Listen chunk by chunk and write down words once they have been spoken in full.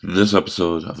In this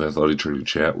episode of Athletic Training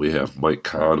Chat, we have Mike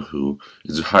Kahn, who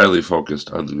is highly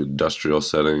focused on the industrial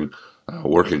setting,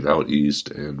 working out east,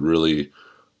 and really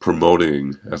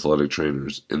promoting athletic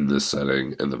trainers in this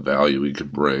setting and the value we can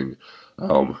bring,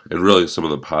 and really some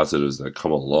of the positives that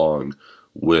come along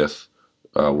with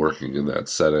working in that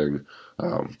setting,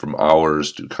 from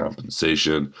hours to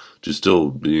compensation to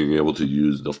still being able to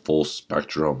use the full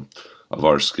spectrum of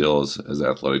our skills as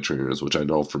athletic trainers, which I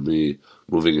know for me,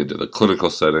 moving into the clinical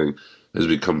setting has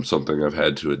become something I've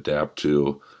had to adapt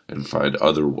to and find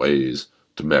other ways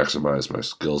to maximize my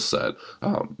skill set,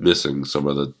 missing some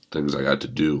of the things I got to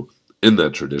do in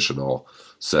that traditional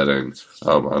setting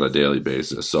on a daily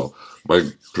basis. So Mike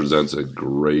presents a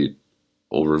great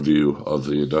overview of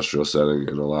the industrial setting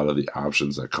and a lot of the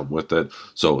options that come with it.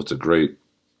 So it's a great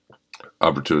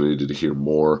opportunity to hear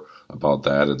more about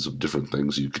that and some different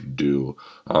things you can do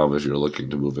if you're looking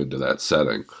to move into that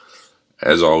setting.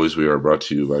 As always, we are brought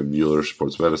to you by Mueller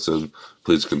Sports Medicine.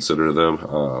 Please consider them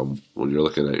when you're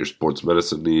looking at your sports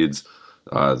medicine needs.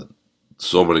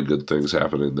 So many good things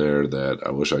happening there that I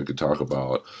wish I could talk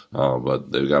about,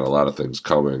 but they've got a lot of things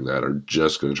coming that are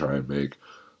just going to try and make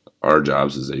our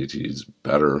jobs as ATs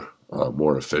better,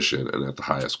 more efficient, and at the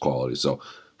highest quality. So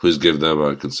please give them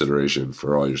a consideration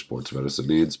for all your sports medicine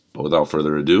needs. But without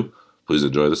further ado, please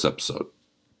enjoy this episode.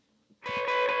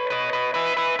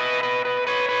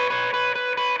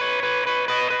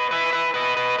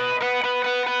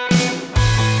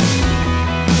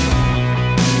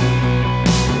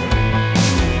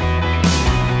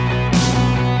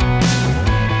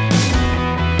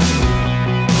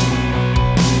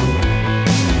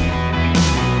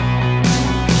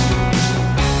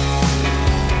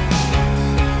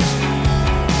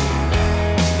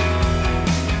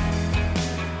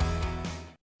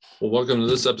 Well, welcome to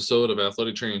this episode of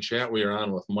Athletic Training Chat. We are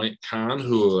on with Mike Kahn,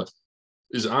 who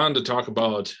is on to talk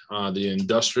about the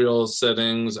industrial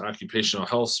settings, occupational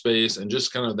health space, and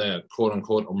just kind of that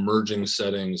quote-unquote emerging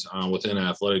settings within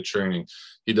athletic training.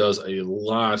 He does a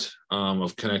lot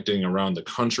of connecting around the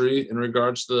country in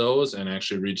regards to those, and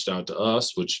actually reached out to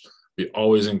us, which we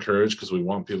always encourage because we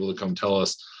want people to come tell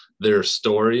us their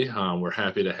story. We're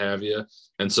happy to have you.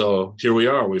 And so here we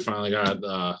are. We finally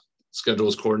got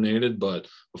schedules coordinated, but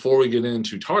before we get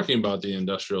into talking about the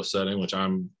industrial setting, which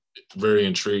I'm very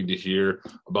intrigued to hear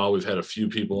about, we've had a few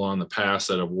people on the past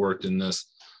that have worked in this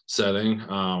setting.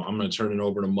 I'm going to turn it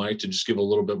over to Mike to just give a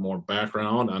little bit more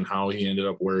background on how he ended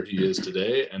up where he is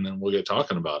today, and then we'll get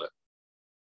talking about it.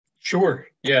 Sure.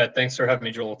 Yeah. Thanks for having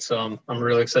me, Joel. It's, I'm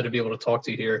really excited to be able to talk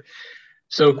to you here.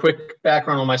 So quick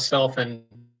background on myself and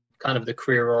kind of the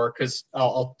career arc, because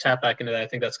I'll tap back into that. I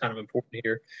think that's kind of important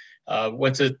here.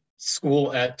 Went to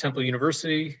school at Temple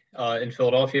University in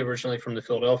Philadelphia, originally from the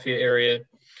Philadelphia area.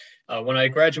 When I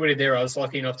graduated there, I was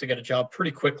lucky enough to get a job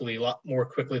pretty quickly, a lot more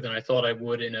quickly than I thought I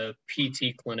would, in a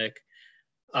PT clinic.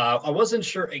 I wasn't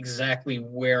sure exactly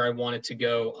where I wanted to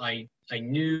go. I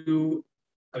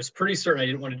was pretty certain I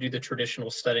didn't want to do the traditional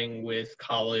setting with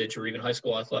college or even high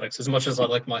school athletics, as much as I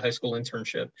liked my high school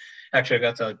internship. Actually, I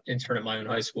got to intern at my own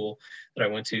high school that I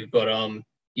went to, but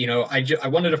I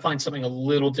wanted to find something a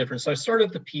little different. So I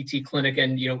started the PT clinic,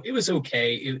 and, it was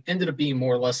okay. It ended up being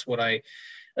more or less what I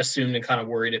assumed and kind of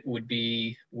worried it would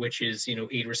be, which is,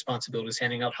 aid responsibilities,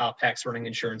 handing out hot packs, running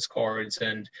insurance cards,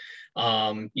 and,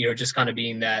 just kind of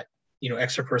being that,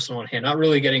 extra person on hand, not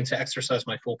really getting to exercise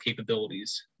my full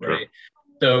capabilities. Right. Sure.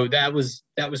 So that was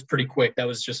pretty quick. That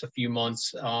was just a few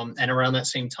months. And around that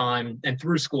same time and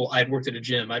through school, I'd worked at a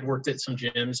gym. I'd worked at some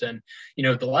gyms, and,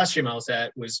 the last gym I was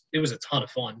at was a ton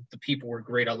of fun. The people were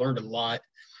great. I learned a lot.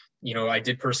 I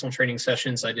did personal training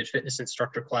sessions. I did fitness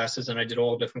instructor classes, and I did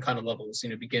all different kind of levels,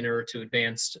 beginner to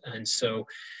advanced. And so,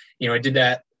 I did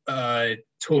that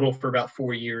total for about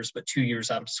 4 years, but 2 years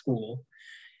out of school.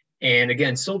 And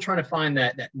again, still trying to find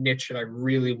that niche that I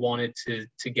really wanted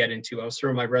to get into. I was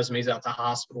throwing my resumes out to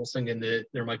hospitals, thinking that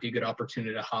there might be a good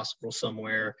opportunity at a hospital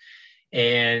somewhere.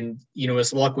 And,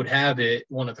 as luck would have it,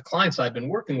 one of the clients I've been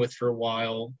working with for a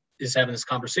while is having this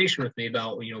conversation with me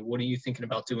about, what are you thinking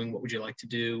about doing? What would you like to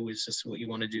do? Is this what you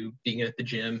want to do, being at the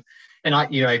gym? And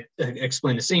I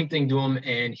explained the same thing to him,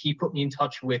 and he put me in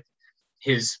touch with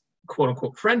his quote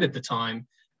unquote friend at the time,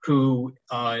 who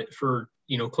for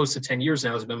close to 10 years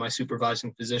now has been my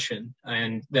supervising physician.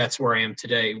 And that's where I am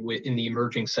today in the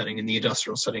emerging setting, in the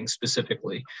industrial setting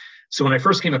specifically. So when I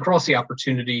first came across the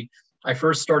opportunity, I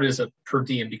first started as a per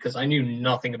diem because I knew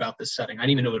nothing about this setting. I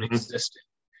didn't even know it existed.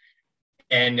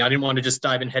 And I didn't want to just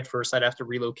dive in head first. I'd have to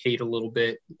relocate a little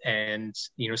bit. And,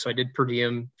 so I did per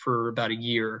diem for about a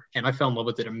year and I fell in love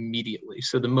with it immediately.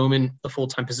 So the moment the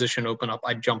full-time position opened up,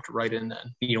 I jumped right in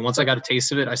then. Once I got a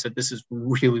taste of it, I said, this is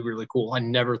really, really cool. I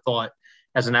never thought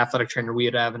as an athletic trainer, we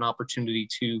would have an opportunity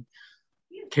to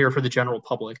care for the general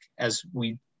public as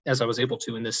I was able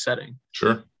to in this setting.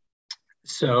 Sure.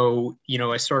 So,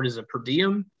 I started as a per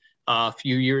diem. A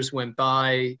few years went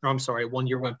by, 1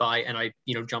 year went by and I,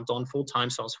 jumped on full time.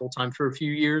 So I was full time for a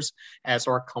few years. As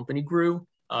our company grew,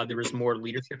 there was more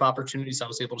leadership opportunities. I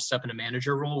was able to step in a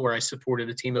manager role where I supported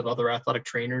a team of other athletic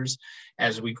trainers.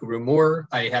 As we grew more,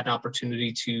 I had an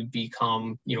opportunity to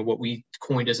become, what we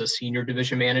coined as a senior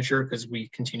division manager because we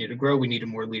continue to grow. We needed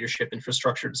more leadership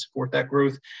infrastructure to support that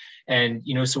growth. And,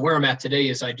 so where I'm at today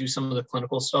is I do some of the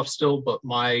clinical stuff still, but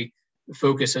my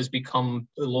focus has become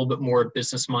a little bit more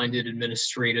business-minded,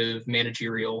 administrative,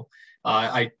 managerial.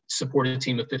 I support a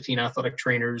team of 15 athletic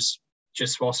trainers,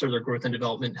 just foster their growth and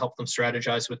development, help them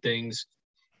strategize with things,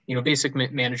 basic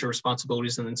manager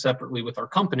responsibilities, and then separately with our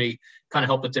company, kind of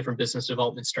help with different business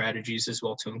development strategies as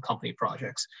well too in company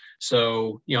projects.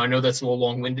 So, I know that's a little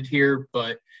long-winded here,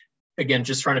 but again,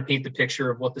 just trying to paint the picture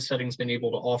of what the setting's been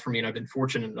able to offer me. And I've been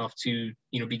fortunate enough to,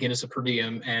 begin as a per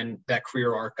diem, and that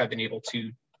career arc I've been able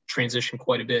to transition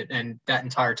quite a bit, and that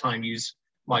entire time use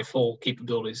my full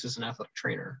capabilities as an athletic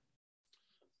trainer.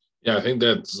 Yeah, I think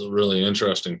that's a really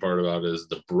interesting part about it is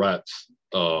the breadth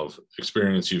of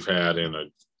experience you've had in a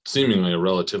seemingly a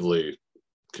relatively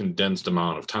condensed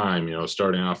amount of time,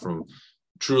 starting off from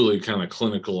truly kind of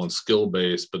clinical and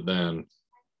skill-based, but then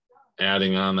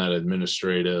adding on that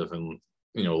administrative and,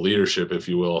 leadership, if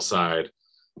you will, side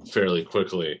fairly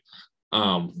quickly.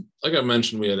 Like I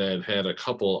mentioned, we had a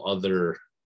couple other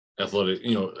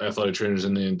athletic trainers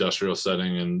in the industrial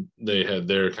setting, and they had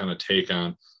their kind of take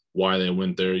on why they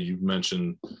went there. You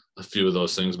mentioned a few of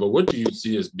those things, but what do you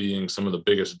see as being some of the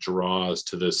biggest draws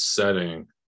to this setting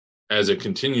as it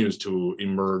continues to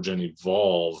emerge and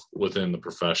evolve within the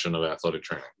profession of athletic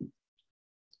training?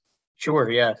 Sure.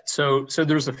 Yeah. So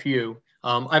there's a few.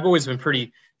 I've always been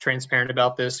pretty transparent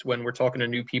about this when we're talking to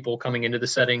new people coming into the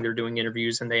setting. They're doing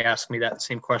interviews and they ask me that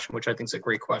same question, which I think is a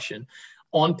great question.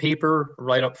 On paper,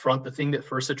 right up front, the thing that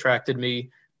first attracted me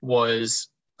was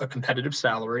a competitive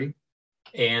salary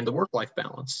and the work-life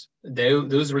balance.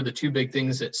 Those were the two big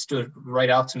things that stood right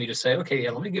out to me to say, okay,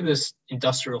 yeah, let me give this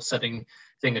industrial setting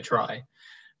thing a try.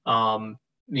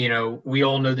 We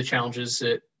all know the challenges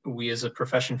that we as a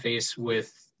profession face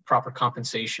with proper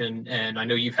compensation. And I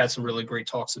know you've had some really great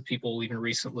talks with people even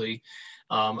recently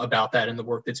about that and the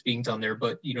work that's being done there.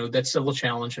 But, that's still a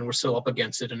challenge and we're still up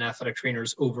against it. And athletic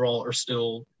trainers overall are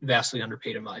still vastly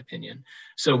underpaid, in my opinion.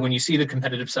 So when you see the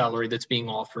competitive salary that's being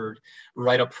offered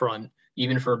right up front,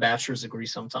 even for a bachelor's degree,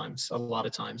 sometimes, a lot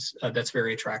of times, that's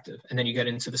very attractive. And then you get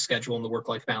into the schedule and the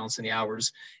work-life balance and the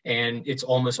hours, and it's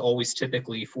almost always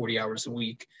typically 40 hours a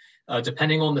week.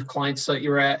 Depending on the client site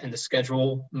you're at and the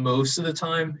schedule, most of the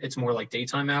time, it's more like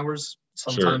daytime hours.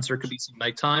 Sometimes There could be some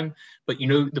nighttime, but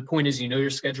the point is, your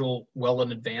schedule well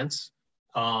in advance.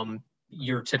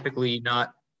 You're really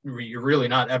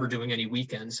not ever doing any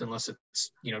weekends unless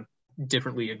it's,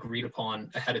 differently agreed upon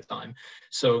ahead of time.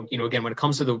 So, again, when it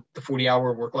comes to the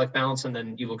 40-hour work-life balance, and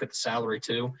then you look at the salary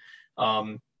too,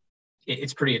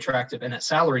 it's pretty attractive. And that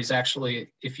salary is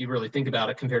actually, if you really think about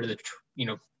it, compared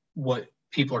to what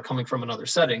people are coming from in other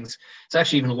settings, it's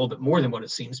actually even a little bit more than what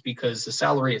it seems, because the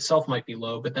salary itself might be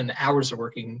low, but then the hours of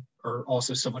working are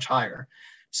also so much higher.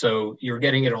 So you're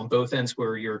getting it on both ends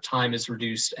where your time is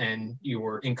reduced and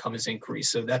your income is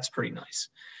increased. So that's pretty nice.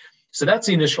 So that's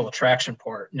the initial attraction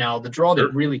part. Now, the draw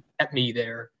that really kept me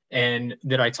there, and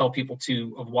that I tell people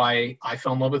too, of why I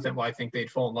fell in love with it, why I think they'd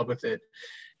fall in love with it,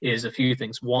 is a few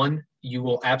things. One, you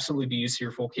will absolutely be used to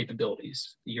your full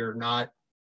capabilities. You're not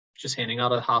just handing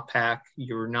out a hot pack.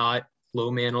 You're not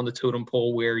low man on the totem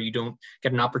pole where you don't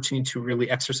get an opportunity to really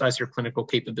exercise your clinical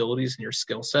capabilities and your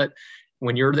skill set.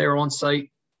 When you're there on site,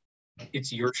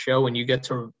 it's your show and you get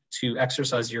to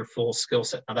exercise your full skill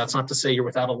set. Now, that's not to say you're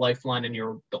without a lifeline and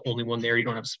you're the only one there. You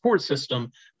don't have a support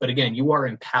system, but again, you are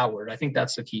empowered. I think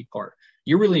that's the key part.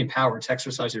 You're really empowered to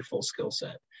exercise your full skill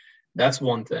set. That's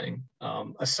one thing.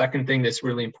 A second thing that's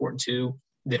really important too,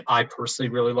 that I personally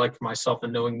really like for myself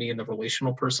and knowing me and the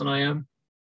relational person I am,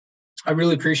 I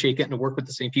really appreciate getting to work with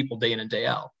the same people day in and day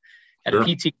out. At a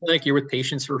PT clinic, you're with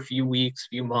patients for a few weeks,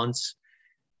 few months.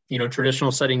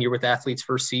 Traditional setting, you're with athletes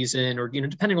for a season, or,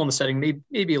 depending on the setting,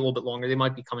 maybe a little bit longer, they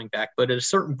might be coming back. But at a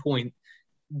certain point,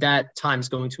 that time's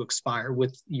going to expire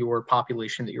with your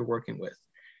population that you're working with.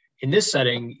 In this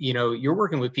setting, you're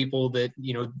working with people that,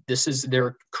 this is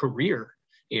their career.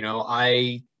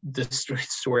 I the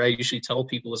story I usually tell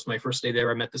people is my first day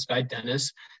there, I met this guy,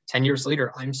 Dennis. 10 years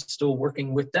later, I'm still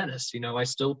working with Dennis. I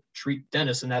still treat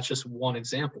Dennis, and that's just one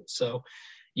example. So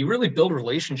you really build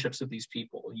relationships with these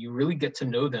people. You really get to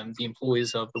know them, the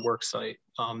employees of the work site.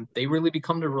 They really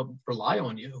become to rely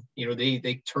on you.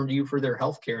 They turn to you for their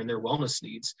healthcare and their wellness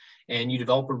needs, and you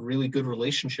develop a really good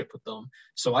relationship with them.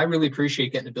 So I really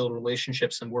appreciate getting to build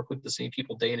relationships and work with the same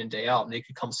people day in and day out, and they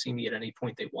could come see me at any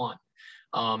point they want.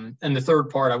 And the third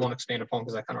part I won't expand upon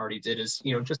because I kind of already did is,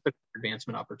 just the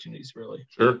advancement opportunities, really.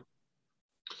 Sure.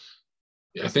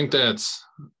 Yeah, I think that's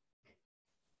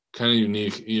kind of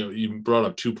unique. You brought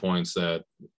up 2 points that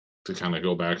to kind of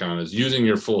go back on is using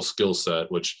your full skill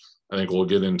set, which I think we'll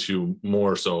get into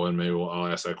more so, and maybe I'll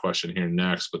ask that question here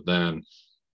next, but then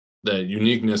that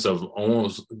uniqueness of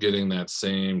almost getting that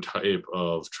same type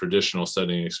of traditional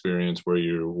setting experience where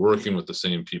you're working with the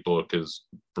same people. Because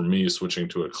for me, switching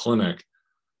to a clinic,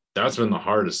 that's been the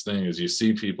hardest thing is you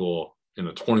see people in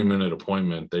a 20-minute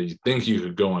appointment that you think you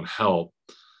could go and help.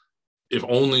 If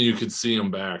only you could see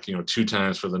them back, 2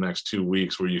 times for the next 2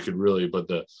 weeks where you could really, but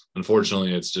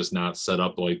unfortunately it's just not set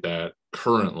up like that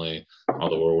currently,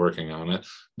 although we're working on it.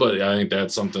 But I think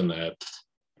that's something that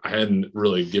I hadn't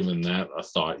really given that a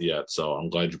thought yet. So I'm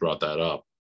glad you brought that up.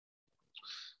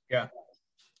 Yeah.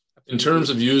 In terms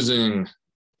of using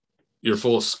your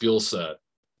full skill set,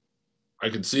 I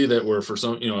could see that where for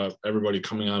some, everybody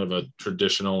coming out of a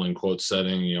traditional, in quote,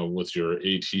 setting, with your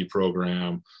AT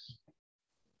program,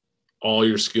 all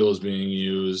your skills being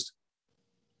used,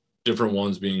 different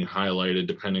ones being highlighted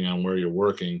depending on where you're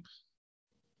working.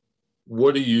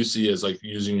 What do you see as like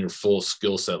using your full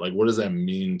skill set? Like, what does that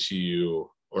mean to you?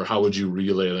 Or how would you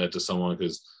relay that to someone?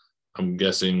 Because I'm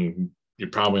guessing you're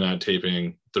probably not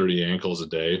taping 30 ankles a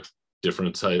day,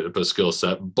 different type of skill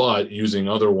set, but using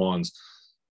other ones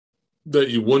that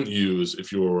you wouldn't use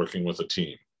if you were working with a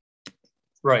team.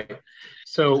 Right.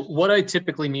 So what I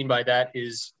typically mean by that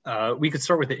is we could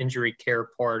start with the injury care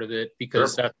part of it,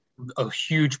 because Sure. that's a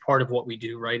huge part of what we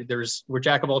do, right? We're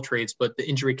jack of all trades, but the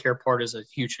injury care part is a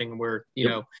huge thing. We're,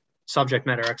 subject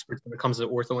matter experts when it comes to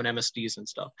ortho and MSDs and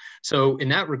stuff. So in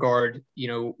that regard,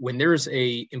 when there's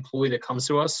a employee that comes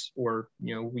to us, or,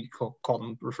 we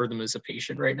refer them as a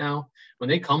patient right now, when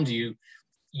they come to you,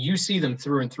 you see them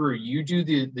through and through. You do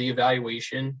the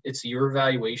evaluation. It's your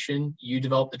evaluation. You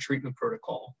develop the treatment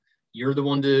protocol. You're the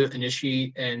one to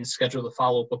initiate and schedule the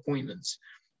follow-up appointments.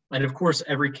 And of course,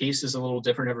 every case is a little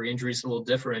different. Every injury is a little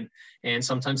different. And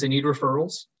sometimes they need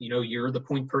referrals. You're the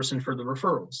point person for the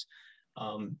referrals.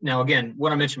 Now, again,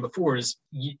 what I mentioned before is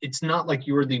it's not like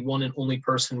you're the one and only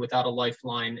person without a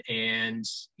lifeline, and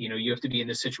you have to be in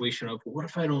this situation of, well, what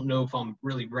if I don't know if I'm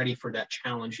really ready for that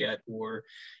challenge yet, or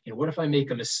what if I make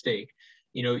a mistake?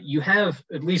 You have,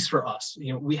 at least for us,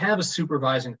 we have a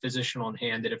supervising physician on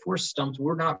hand that if we're stumped,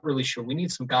 we're not really sure, we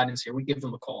need some guidance here, we give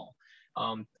them a call.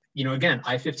 Again,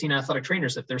 I have 15 athletic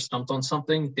trainers. If they're stumped on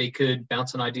something, they could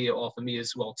bounce an idea off of me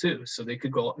as well too. So they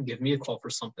could go out and give me a call for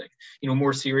something.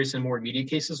 More serious and more immediate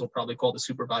cases, we'll probably call the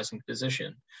supervising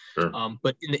physician. Sure.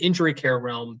 But in the injury care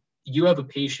realm, you have a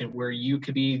patient where you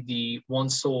could be the one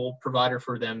sole provider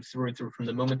for them through and through, from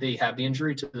the moment they have the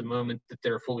injury to the moment that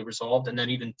they're fully resolved, and then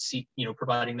even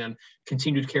providing them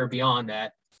continued care beyond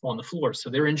that on the floor. So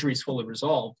their injury is fully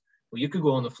resolved. Well, you could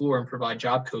go on the floor and provide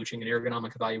job coaching and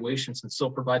ergonomic evaluations and still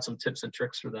provide some tips and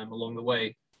tricks for them along the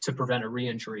way to prevent a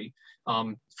re-injury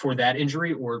for that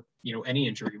injury, or, any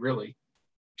injury really.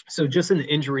 So just in the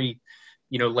injury,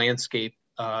 landscape,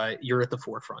 you're at the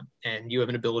forefront and you have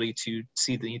an ability to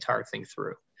see the entire thing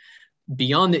through.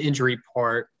 Beyond the injury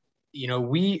part,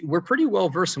 we're pretty well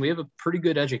versed, and we have a pretty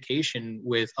good education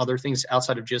with other things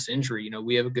outside of just injury.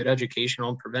 We have a good education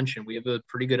on prevention. We have a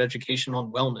pretty good education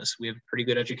on wellness. We have a pretty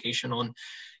good education on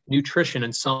nutrition,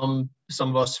 and some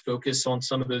of us focus on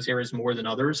some of those areas more than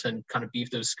others and kind of beef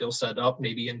those skill set up,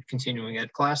 maybe in continuing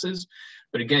ed classes.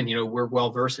 But again, we're well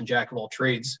versed in jack of all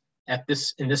trades.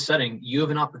 In this setting, you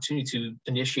have an opportunity to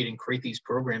initiate and create these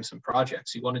programs and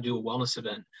projects. You want to do a wellness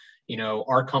event.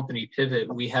 Our company, Pivot,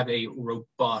 we have a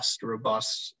robust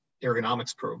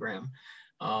ergonomics program.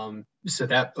 So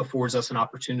that affords us an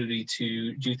opportunity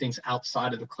to do things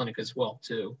outside of the clinic as well,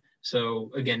 too. So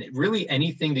again, really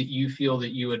anything that you feel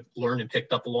that you had learned and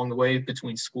picked up along the way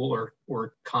between school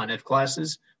or con ed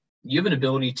classes, you have an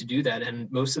ability to do that. And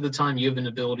most of the time, you have an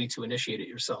ability to initiate it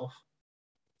yourself.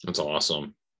 That's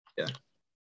awesome. Yeah.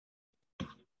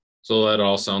 So that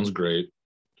all sounds great.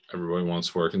 Everybody wants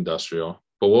to work industrial.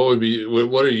 But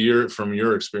what are from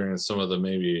your experience, some of the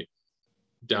maybe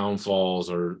downfalls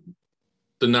or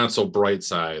the not so bright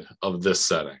side of this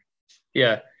setting?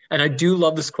 Yeah. And I do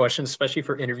love this question, especially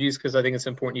for interviews, because I think it's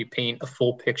important you paint a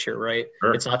full picture, right?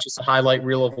 Sure. It's not just a highlight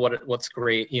reel of what's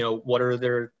great. What are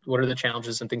the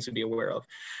challenges and things to be aware of.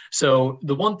 So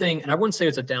the one thing, and I wouldn't say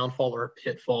it's a downfall or a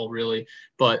pitfall really,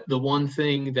 but the one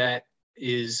thing that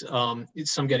is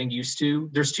some getting used to.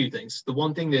 There's two things. The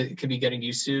one thing that can be getting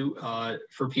used to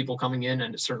for people coming in,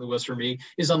 and it certainly was for me,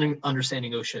 is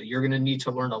understanding OSHA. You're going to need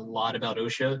to learn a lot about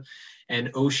OSHA,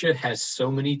 and OSHA has so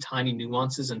many tiny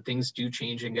nuances, and things do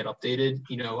change and get updated.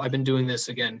 I've been doing this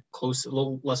again a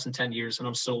little less than 10 years, and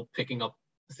I'm still picking up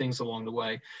things along the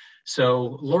way.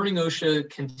 So learning OSHA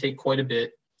can take quite a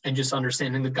bit, and just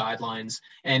understanding the guidelines.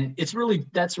 And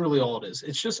that's really all it is.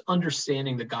 It's just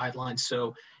understanding the guidelines.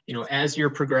 So, as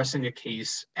you're progressing a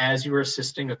case, as you're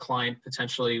assisting a client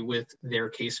potentially with their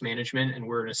case management, and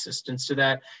we're an assistance to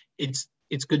that, it's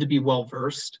good to be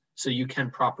well-versed so you can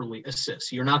properly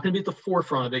assist. You're not going to be at the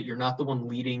forefront of it. You're not the one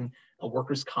leading a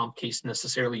workers' comp case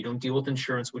necessarily. You don't deal with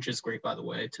insurance, which is great, by the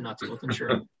way, to not deal with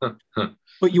insurance.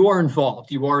 But you are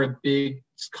involved. You are a big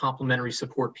complementary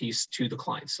support piece to the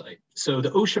client site. So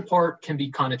the OSHA part can be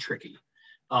kind of tricky.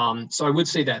 So I would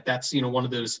say that's, one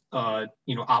of those,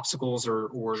 obstacles or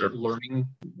sure, learning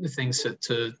things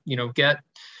to get.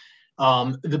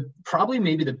 Probably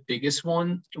maybe the biggest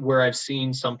one where I've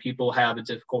seen some people have a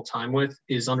difficult time with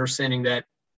is understanding that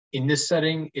in this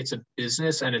setting, it's a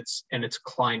business and it's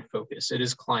client focused. It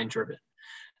is client driven.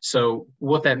 So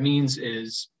what that means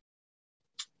is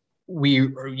we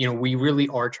really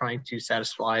are trying to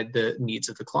satisfy the needs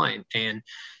of the client. And,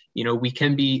 we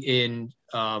can be in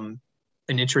an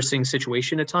interesting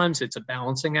situation at times. It's a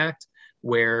balancing act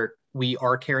where we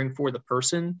are caring for the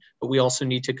person, but we also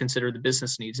need to consider the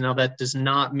business needs. Now, that does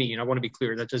not mean, I want to be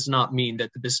clear, that does not mean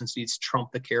that the business needs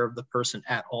trump the care of the person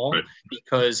at all,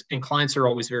 right? And clients are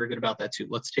always very good about that too.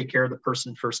 Let's take care of the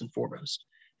person first and foremost.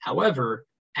 However,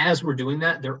 as we're doing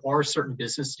that, there are certain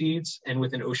business needs and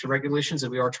within OSHA regulations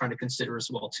that we are trying to consider as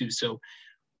well too. So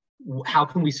how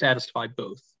can we satisfy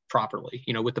both properly?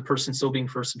 With the person still being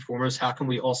first and foremost, how can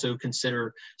we also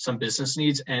consider some business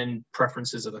needs and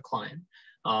preferences of the client?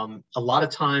 A lot of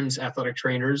times athletic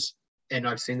trainers, and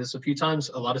I've seen this a few times,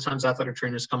 a lot of times athletic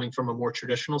trainers coming from a more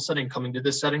traditional setting, coming to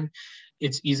this setting,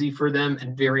 it's easy for them,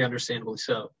 and very understandably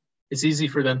so. It's easy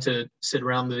for them to sit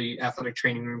around the athletic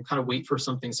training room, kind of wait for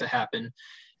some things to happen.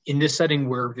 In this setting,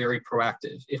 we're very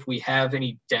proactive. If we have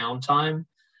any downtime,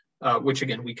 which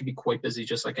again, we could be quite busy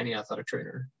just like any athletic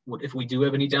trainer. If we do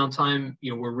have any downtime,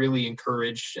 we're really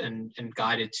encouraged and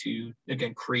guided to,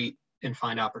 again, create and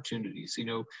find opportunities,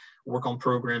 work on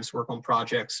programs, work on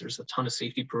projects. There's a ton of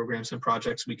safety programs and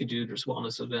projects we could do. There's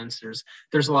wellness events.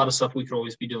 There's a lot of stuff we could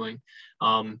always be doing.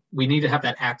 We need to have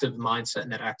that active mindset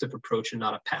and that active approach and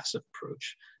not a passive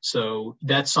approach. So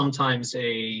that's sometimes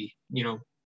an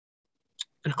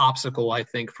obstacle, I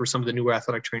think, for some of the newer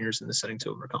athletic trainers in the setting to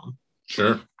overcome.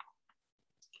 Sure.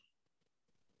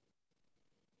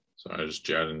 So I just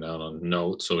jotting down a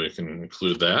note so we can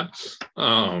include that.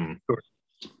 Sure.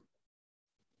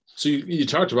 So you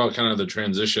talked about kind of the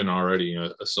transition already.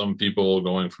 Some people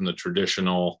going from the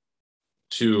traditional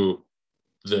to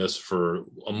this for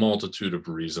a multitude of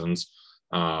reasons.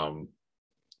 Some,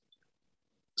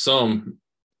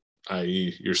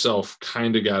 i.e. yourself,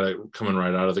 kind of got it coming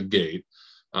right out of the gate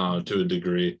to a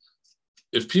degree.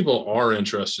 If people are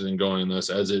interested in going this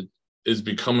as it is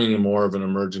becoming more of an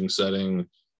emerging setting,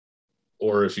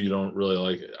 or if you don't really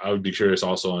like it, I would be curious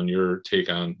also on your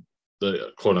take on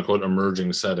the quote unquote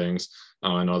emerging settings.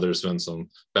 I know there's been some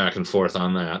back and forth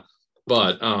on that,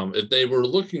 but if they were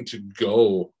looking to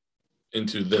go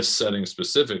into this setting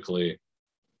specifically,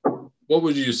 what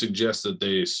would you suggest that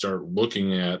they start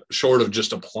looking at short of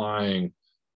just applying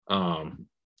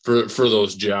for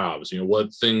those jobs?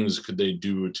 What things could they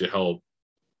do to help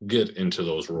get into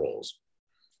those roles?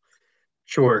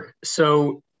 Sure.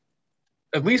 So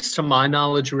at least to my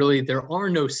knowledge, really, there are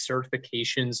no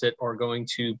certifications that are going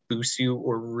to boost you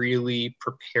or really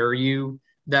prepare you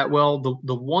that well.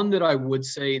 The one that I would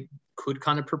say could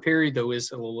kind of prepare you, though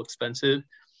is a little expensive,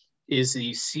 is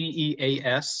the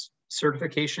CEAS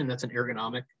certification. That's an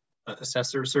ergonomic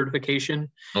assessor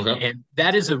certification. Okay. And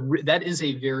that is a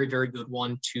very, very good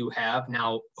one to have.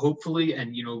 Now, hopefully,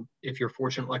 and if you're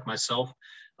fortunate like myself,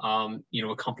 a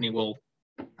company will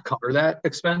cover that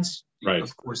expense. Right.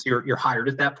 Of course, you're hired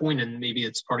at that point, and maybe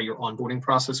it's part of your onboarding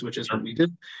process, which is what we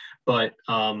did. But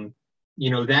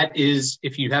that is,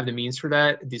 if you have the means for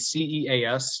that, the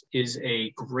CEAS is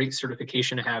a great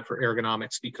certification to have for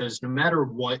ergonomics, because no matter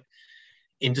what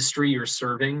industry you're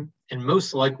serving, and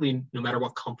most likely, no matter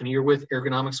what company you're with,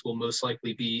 ergonomics will most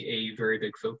likely be a very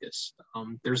big focus.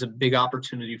 There's a big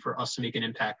opportunity for us to make an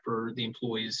impact for the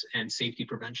employees and safety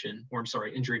prevention, or I'm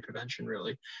sorry, injury prevention,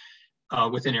 really,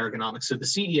 within ergonomics. So the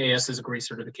CEAS is a great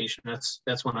certification.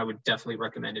 That's one I would definitely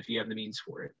recommend if you have the means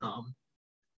for it.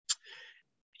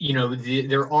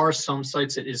 There are some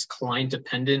sites that is client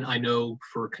dependent. I know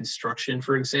for construction,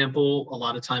 for example, a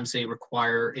lot of times they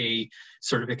require a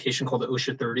certification called the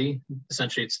OSHA 30.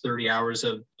 Essentially, it's 30 hours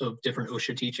of different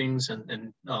OSHA teachings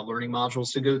and learning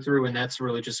modules to go through. And that's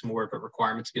really just more of a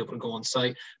requirement to be able to go on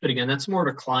site. But again, that's more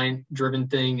of a client driven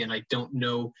thing. And I don't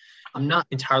know, I'm not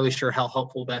entirely sure how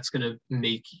helpful that's going to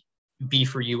be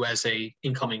for you as a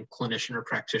incoming clinician or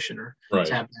practitioner right.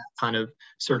 to have that kind of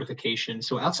certification.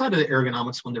 So outside of the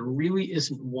ergonomics one, there really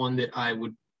isn't one that I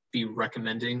would be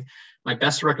recommending. My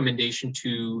best recommendation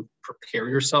to prepare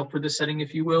yourself for this setting,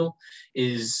 if you will,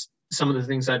 is some of the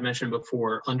things I'd mentioned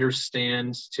before.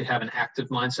 Understand to have an active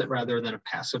mindset rather than a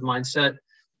passive mindset.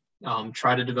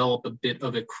 Try to develop a bit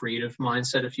of a creative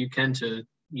mindset if you can, to,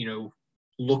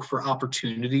 look for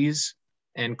opportunities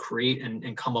and create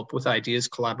and come up with ideas,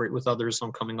 collaborate with others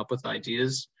on coming up with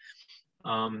ideas,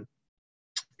 and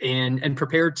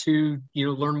prepare to,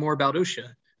 learn more about OSHA.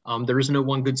 There is no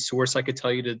one good source I could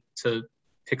tell you to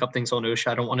pick up things on OSHA.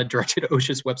 I don't want to direct you to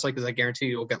OSHA's website because I guarantee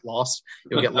you'll get lost.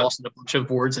 You'll get lost in a bunch of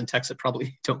words and texts that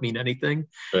probably don't mean anything.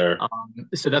 Fair.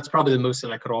 So that's probably the most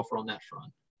that I could offer on that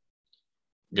front.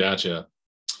 Gotcha.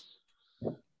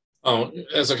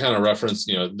 As I kind of referenced,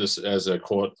 this as a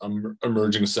quote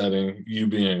emerging setting, you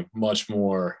being much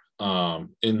more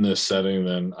in this setting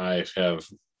than I have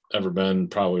ever been,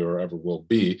 probably, or ever will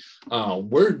be.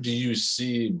 Where do you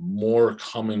see more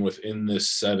coming within this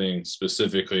setting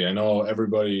specifically? I know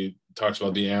everybody talks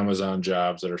about the Amazon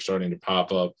jobs that are starting to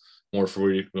pop up more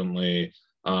frequently.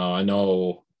 I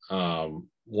know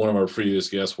one of our previous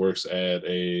guests works at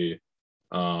a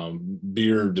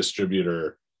beer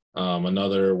distributor.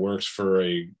 Another works for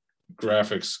a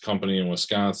graphics company in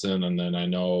Wisconsin. And then I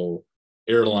know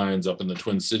airlines up in the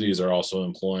Twin Cities are also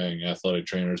employing athletic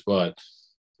trainers. But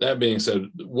that being said,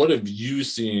 what have you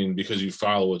seen, because you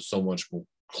follow it so much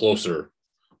closer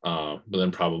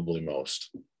than probably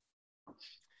most?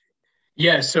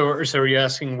 Yeah, so are you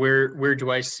asking where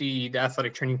do I see the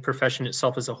athletic training profession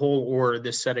itself as a whole, or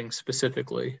this setting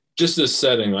specifically? Just this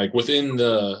setting, like within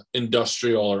the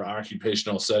industrial or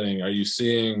occupational setting, are you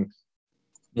seeing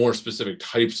more specific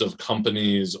types of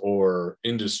companies or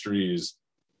industries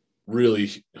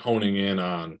really honing in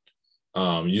on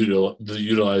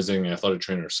utilizing athletic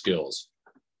trainer skills?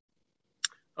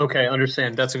 Okay,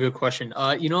 understand. That's a good question.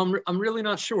 I'm really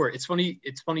not sure. It's funny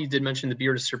you did mention the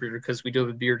beer distributor, because we do have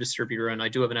a beer distributor, and I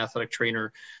do have an athletic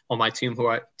trainer on my team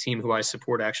who I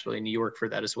support actually in New York for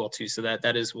that as well too. So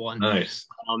that is one. Nice.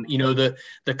 The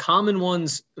common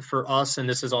ones for us, and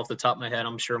this is off the top of my head,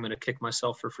 I'm sure I'm going to kick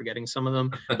myself for forgetting some of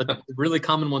them, but the really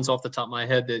common ones off the top of my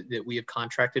head that we have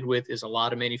contracted with is a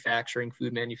lot of manufacturing,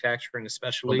 food manufacturing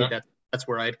especially. Okay. That's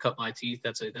where I'd cut my teeth.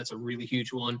 That's a really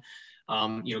huge one.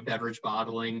 Beverage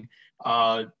bottling,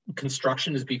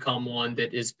 construction has become one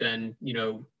that has been,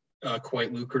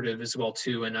 quite lucrative as well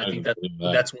too. And I think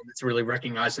that's one that's really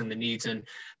recognizing the needs. And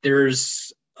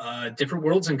there's different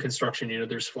worlds in construction.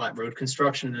 There's flat road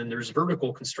construction, and there's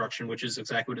vertical construction, which is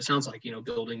exactly what it sounds like.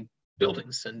 Building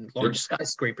buildings and large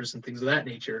skyscrapers and things of that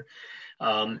nature.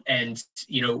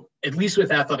 At least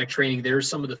with athletic training, there's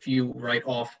some of the few right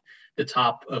off the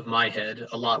top of my head,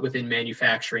 a lot within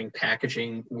manufacturing,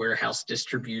 packaging, warehouse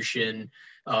distribution.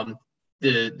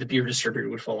 The beer distributor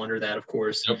would fall under that, of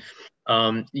course. Yep.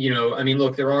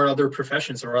 Look, there are other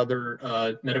professions or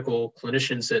other medical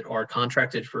clinicians that are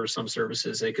contracted for some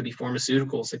services. It could be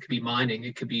pharmaceuticals, it could be mining,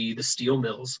 it could be the steel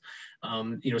mills.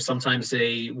 Sometimes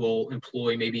they will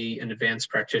employ maybe an advanced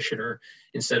practitioner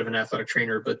instead of an athletic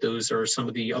trainer, but those are some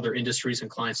of the other industries and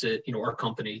clients that, our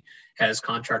company has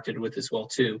contracted with as well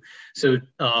too. So,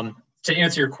 to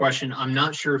answer your question, I'm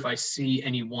not sure if I see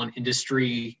any one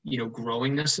industry,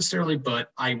 growing necessarily,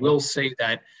 but I will say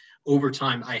that over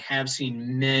time, I have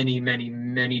seen many, many,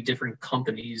 many different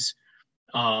companies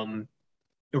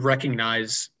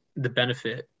recognize the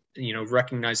benefit,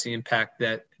 recognize the impact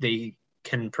that they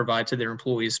can provide to their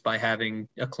employees by having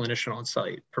a clinician on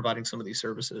site, providing some of these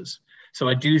services. So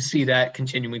I do see that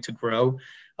continuing to grow.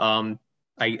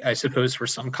 I suppose for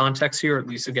some context here, at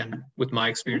least again, with my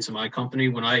experience in my company,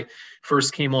 when I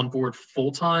first came on board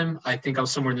full-time, I think I was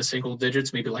somewhere in the single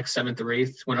digits, maybe like 7th or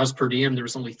 8th. When I was per diem, there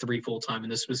was only 3 full-time,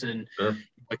 and this was in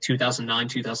like 2009,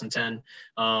 2010.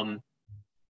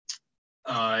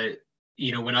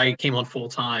 when I came on full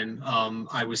time,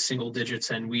 I was single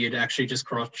digits, and we had actually just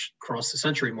crossed the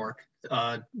century mark,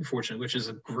 fortunately, which is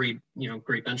a great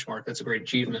benchmark. That's a great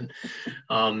achievement.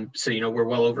 So, we're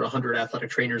well over 100 athletic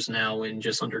trainers now in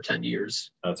just under 10 years.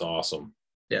 That's awesome.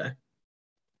 Yeah.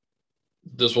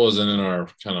 This wasn't in our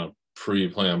kind of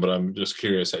pre-plan, but I'm just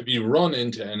curious, have you run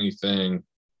into anything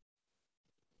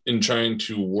in trying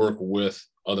to work with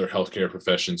other healthcare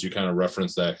professions? You kind of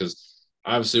referenced that, because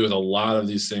obviously with a lot of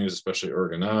these things, especially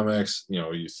ergonomics,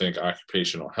 you think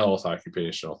occupational health,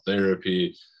 occupational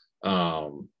therapy.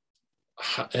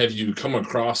 Have you come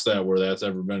across that where that's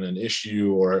ever been an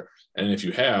issue, and if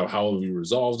you have, how have you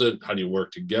resolved it? How do you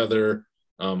work together?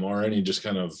 Or any just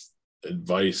kind of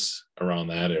advice around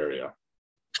that area?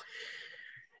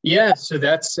 Yeah, so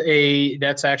that's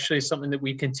actually something that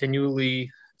we continually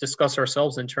discuss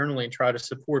ourselves internally and try to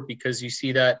support, because you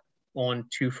see that on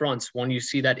two fronts. One, you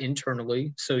see that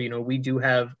internally. So, we do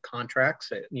have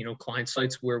contracts at, client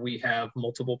sites where we have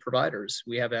multiple providers.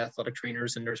 We have athletic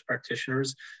trainers and nurse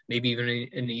practitioners, maybe even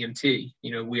an EMT.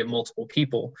 We have multiple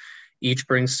people. Each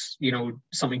brings,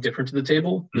 something different to the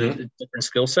table, a different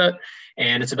skill set.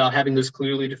 And it's about having those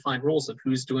clearly defined roles of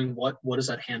who's doing what does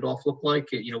that handoff look like,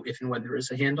 if and when there is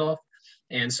a handoff.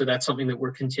 And so that's something that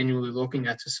we're continually looking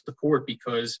at to support,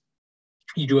 because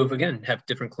you do have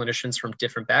different clinicians from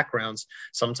different backgrounds.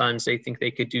 Sometimes they think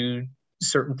they could do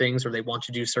certain things, or they want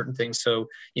to do certain things. So,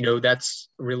 that's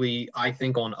really, I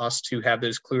think, on us to have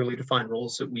those clearly defined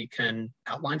roles that we can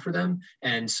outline for them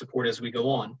and support as we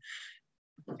go on.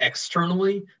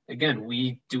 Externally, again,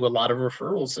 we do a lot of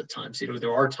referrals at times.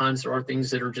 There are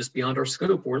things that are just beyond our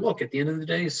scope, or look, at the end of the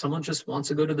day, someone just wants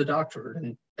to go to the doctor,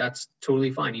 and that's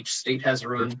totally fine. Each state has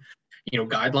their own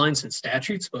guidelines and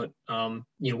statutes, but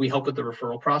we help with the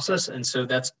referral process. And so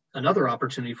that's another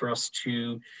opportunity for us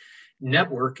to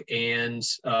network and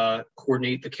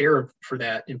coordinate the care for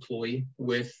that employee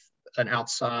with an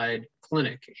outside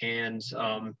clinic. And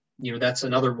that's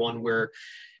another one where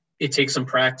it takes some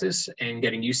practice and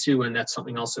getting used to, and that's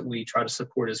something else that we try to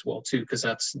support as well too, because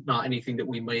that's not anything that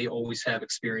we may always have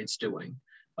experience doing.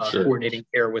 Sure. Coordinating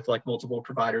care with multiple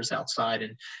providers outside,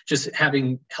 and just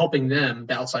helping them,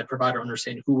 the outside provider,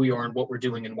 understand who we are and what we're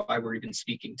doing and why we're even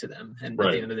speaking to them. And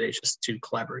at the end of the day, it's just to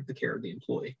collaborate the care of the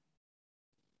employee.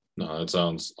 No, that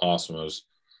sounds awesome. It's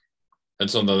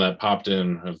something that popped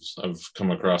in. I've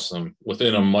come across them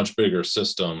within a much bigger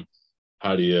system.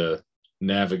 How do you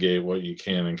navigate what you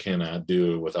can and cannot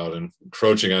do without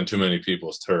encroaching on too many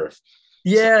people's turf?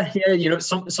 Yeah.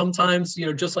 Sometimes,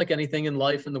 just like anything in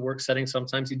life, in the work setting,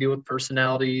 sometimes you deal with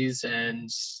personalities and,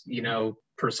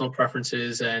 personal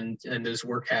preferences and those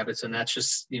work habits. And that's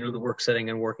just, the work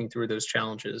setting and working through those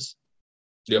challenges.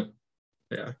 Yep.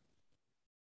 Yeah.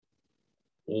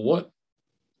 Well,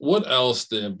 what else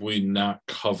have we not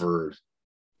covered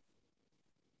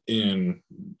in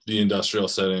the industrial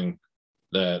setting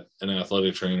that an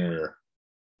athletic trainer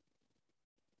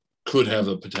could have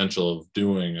the potential of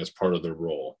doing as part of their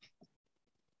role?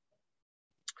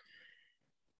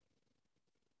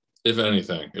 If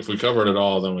anything, if we covered it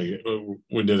all, then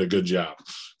we did a good job.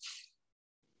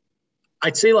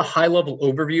 I'd say a high level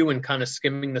overview and kind of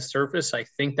skimming the surface. I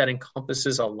think that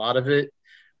encompasses a lot of it.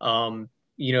 I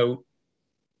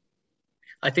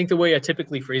think the way I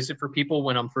typically phrase it for people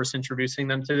when I'm first introducing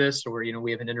them to this, or,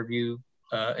 we have an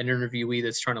interviewee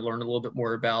that's trying to learn a little bit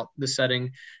more about the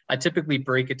setting, I typically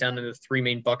break it down into three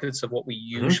main buckets of what we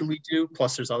usually do.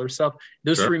 Plus there's other stuff.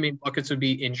 Those three main buckets would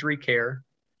be injury care,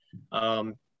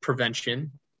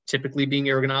 prevention, typically being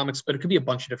ergonomics, but it could be a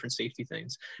bunch of different safety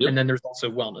things. Yep. And then there's also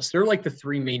wellness. They're like the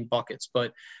three main buckets,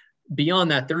 but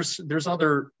beyond that, there's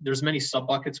many sub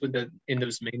buckets in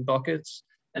those main buckets.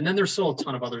 And then there's still a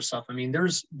ton of other stuff. I mean,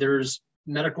 there's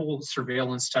medical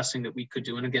surveillance testing that we could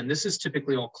do. And again, this is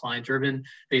typically all client driven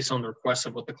based on the requests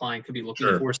of what the client could be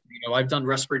looking for. So, I've done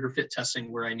respirator fit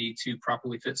testing where I need to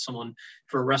properly fit someone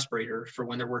for a respirator for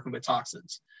when they're working with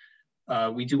toxins.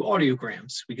 We do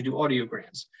audiograms. We could do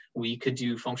audiograms. We could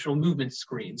do functional movement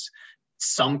screens.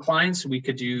 Some clients, we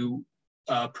could do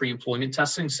pre-employment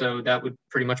testing. So that would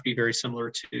pretty much be very similar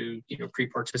to,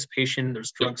 pre-participation.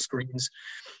 There's drug screens.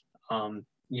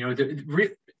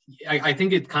 I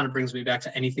think it kind of brings me back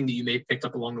to anything that you may have picked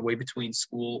up along the way between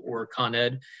school or Con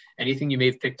Ed. Anything you may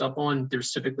have picked up on,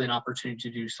 there's typically an opportunity to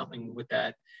do something with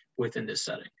that within this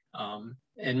setting.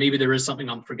 And maybe there is something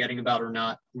I'm forgetting about or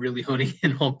not really honing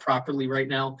in on properly right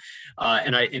now.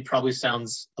 It probably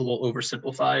sounds a little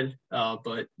oversimplified,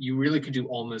 but you really could do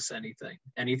almost anything.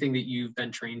 Anything that you've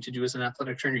been trained to do as an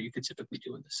athletic trainer, you could typically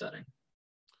do in this setting.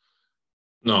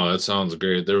 No, that sounds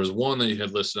great. There was one that you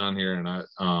had listed on here, and I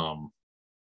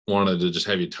wanted to just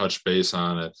have you touch base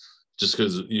on it. just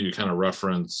because you kind of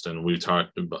referenced, and we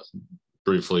talked about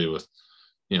briefly with,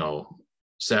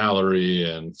 salary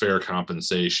and fair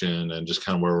compensation and just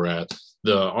kind of where we're at,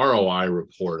 the ROI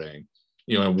reporting,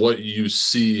 and what you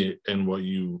see and what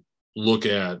you look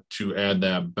at to add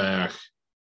that back,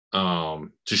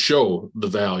 to show the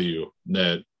value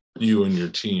that you and your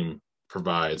team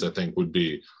provides, I think would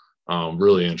be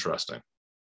really interesting.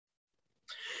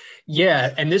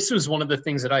 Yeah, and this was one of the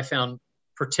things that I found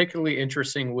particularly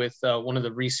interesting with one of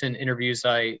the recent interviews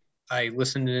I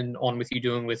listened in on with you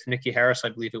doing with Nikki Harris, I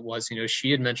believe it was.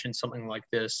 She had mentioned something like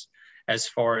this as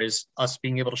far as us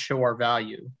being able to show our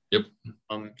value. Yep.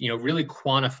 Really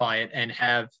quantify it and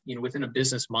have, within a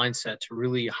business mindset to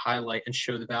really highlight and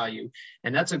show the value.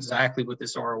 And that's exactly what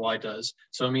this ROI does.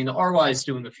 So, the ROI is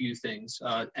doing a few things.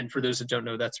 And for those that don't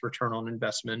know, that's return on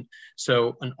investment.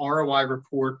 So an ROI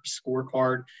report,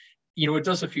 scorecard, it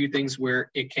does a few things where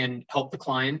it can help the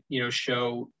client,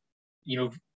 show,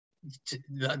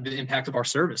 the impact of our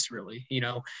service, really.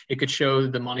 It could show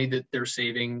the money that they're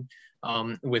saving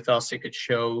with us. It could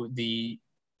show the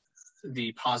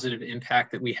positive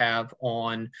impact that we have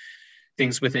on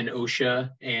things within OSHA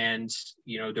and,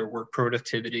 their work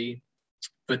productivity.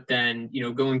 But then,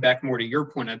 going back more to your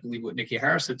point, I believe what Nikki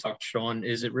Harris had touched on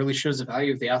is it really shows the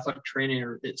value of the athletic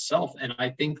trainer itself. And I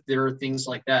think there are things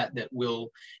like that will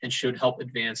and should help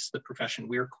advance the profession.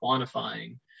 We're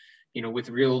quantifying, with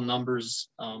real numbers,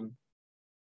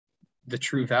 the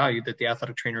true value that the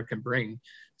athletic trainer can bring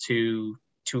to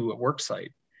a work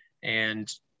site.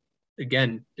 And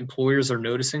again, employers are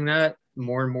noticing that,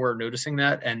 more and more are noticing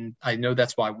that. And I know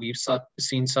that's why we've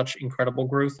seen such incredible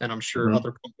growth. And I'm sure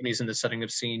other companies in the setting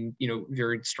have seen,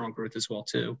 very strong growth as well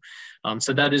too.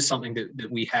 So that is something that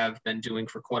we have been doing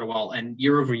for quite a while. And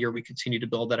year over year, we continue to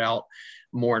build that out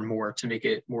more and more to make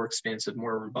it more expansive,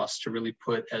 more robust, to really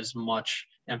put as much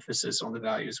emphasis on the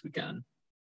value as we can.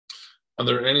 Are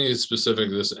there any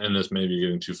specific, this may be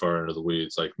getting too far into the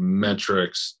weeds, like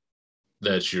metrics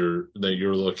that you're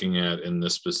looking at in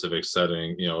this specific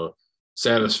setting,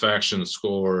 satisfaction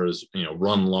scores,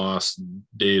 run loss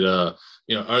data,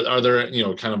 are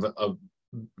there, kind of a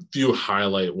few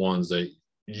highlight ones that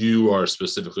you are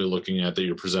specifically looking at that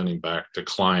you're presenting back to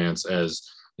clients as,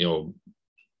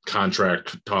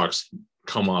 contract talks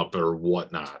come up or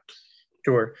whatnot?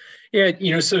 Sure.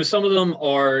 Yeah. So some of them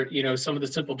are, some of the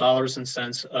simple dollars and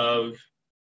cents of,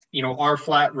 our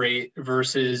flat rate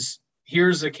versus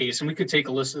here's a case. And we could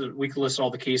list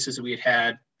all the cases that we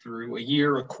had through a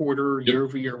year, a quarter, year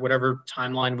over year, whatever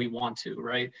timeline we want to,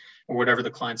 right? Or whatever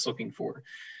the client's looking for.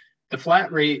 The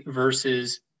flat rate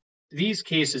versus these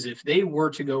cases, if they were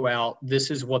to go out,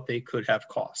 this is what they could have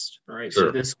cost, right? Sure.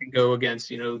 So this can go against,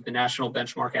 the national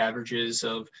benchmark averages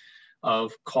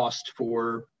of cost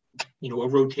for, a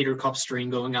rotator cuff strain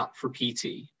going out for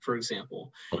PT, for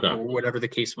example, or whatever the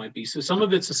case might be. So some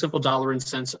of it's a simple dollar and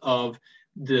cents of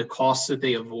the costs that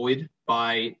they avoid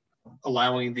by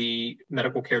allowing the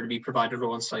medical care to be provided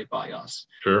on site by us.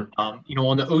 Sure. On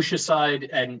the OSHA side,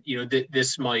 and,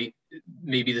 this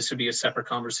would be a separate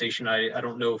conversation. I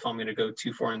don't know if I'm going to go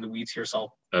too far in the weeds here,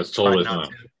 so that's totally fine.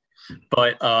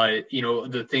 But, a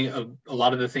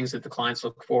lot of the things that the clients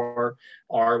look for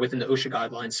are within the OSHA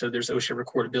guidelines. So there's OSHA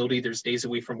recordability, there's days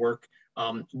away from work.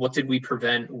 What did we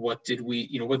prevent? What did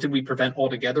we prevent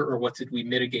altogether, or what did we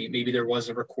mitigate? Maybe there was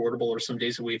a recordable or some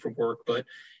days away from work, but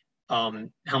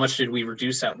how much did we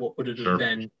reduce that? What would it have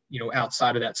been,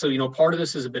 outside of that? So, part of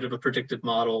this is a bit of a predictive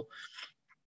model.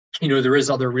 There is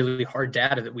other really hard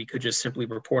data that we could just simply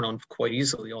report on quite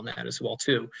easily on that as well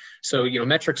too. So,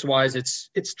 metrics wise,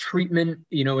 it's treatment,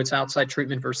 it's outside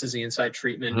treatment versus the inside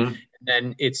treatment. And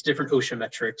then it's different OSHA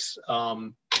metrics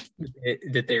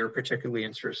that they are particularly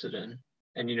interested in.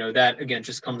 And, that again,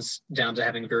 just comes down to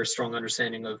having a very strong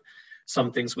understanding of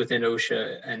some things within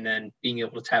OSHA and then being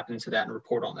able to tap into that and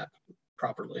report on that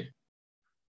properly.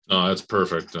 No, that's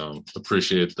perfect.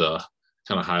 Appreciate the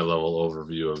kind of high level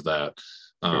overview of that.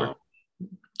 Sure.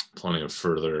 Plenty of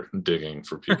further digging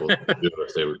for people to do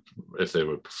if they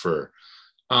would prefer.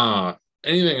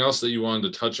 Anything else that you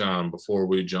wanted to touch on before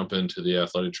we jump into the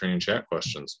athletic training chat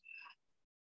questions?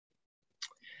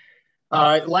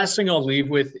 Last thing I'll leave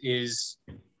with is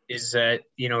that,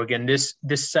 again, this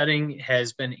setting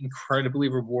has been incredibly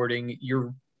rewarding.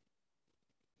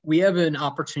 We have an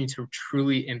opportunity to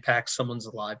truly impact someone's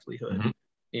livelihood.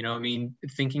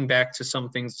 Thinking back to some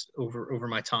things over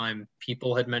my time,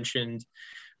 people had mentioned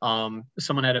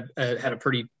someone had a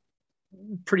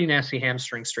pretty nasty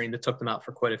hamstring strain that took them out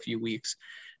for quite a few weeks.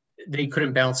 They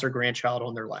couldn't bounce their grandchild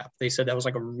on their lap. They said that was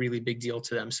like a really big deal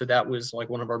to them. So that was like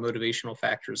one of our motivational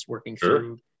factors working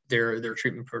through their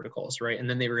treatment protocols, right? And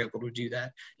then they were able to do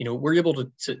that. We're able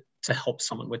to help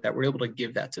someone with that. We're able to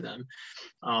give that to them.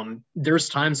 There's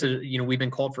times that, we've been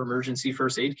called for emergency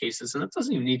first aid cases, and that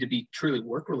doesn't even need to be truly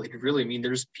work related, really. I mean,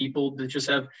 there's people that just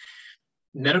have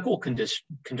medical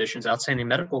conditions, outstanding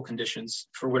medical conditions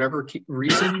for whatever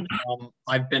reason.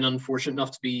 I've been unfortunate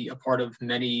enough to be a part of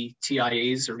many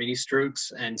TIAs or mini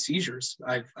strokes and seizures.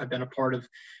 I've been a part of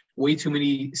way too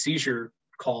many seizure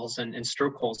calls and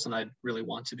stroke calls than I'd really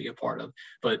want to be a part of,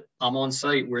 but I'm on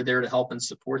site. We're there to help and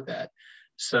support that.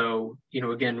 So,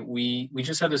 again, we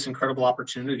just have this incredible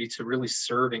opportunity to really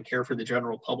serve and care for the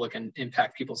general public and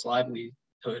impact people's livelihood.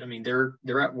 I mean,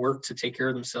 they're at work to take care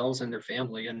of themselves and their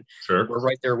family, and Sure. We're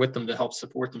right there with them to help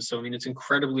support them. So, I mean, it's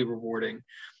incredibly rewarding.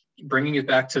 Bringing it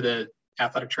back to the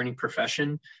athletic training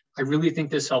profession, I really think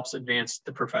this helps advance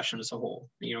the profession as a whole.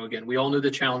 Again, we all know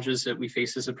the challenges that we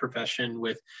face as a profession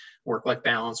with work-life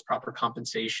balance, proper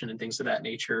compensation, and things of that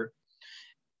nature.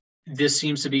 This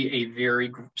seems to be a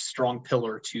very strong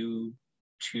pillar to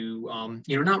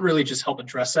not really just help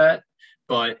address that,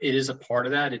 but it is a part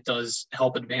of that. It does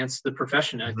help advance the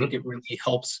profession. I think it really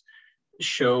helps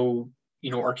show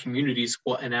our communities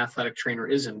what an athletic trainer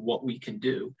is and what we can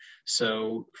do.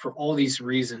 So for all these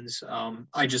reasons,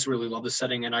 I just really love the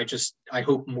setting, and I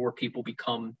hope more people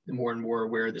become more and more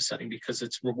aware of the setting, because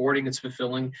it's rewarding, it's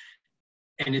fulfilling,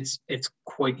 and it's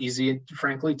quite easy,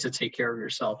 frankly, to take care of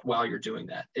yourself while you're doing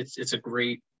that. It's a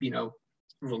great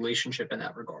relationship in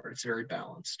that regard. It's very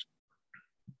balanced.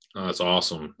 Oh, that's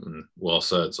awesome and well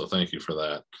said. So thank you for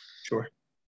that. Sure.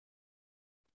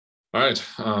 All right,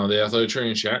 the athletic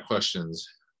training chat questions.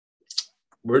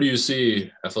 Where do you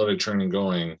see athletic training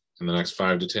going in the next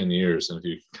 5 to 10 years? And if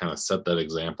you kind of set that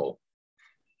example.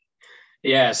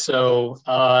 Yeah, so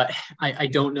I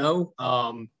don't know.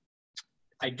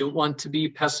 I don't want to be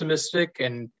pessimistic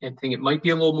and think it might be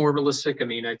a little more realistic. I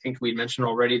mean, I think we mentioned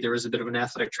already there is a bit of an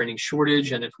athletic training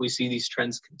shortage. And if we see these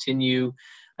trends continue,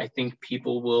 I think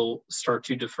people will start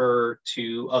to defer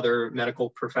to other medical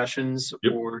professions.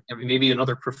 Yep. Or maybe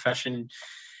another profession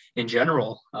in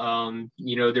general.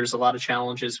 There's a lot of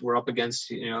challenges we're up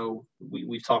against.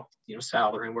 We've talked,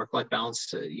 salary and work-life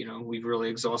balance. We've really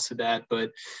exhausted that.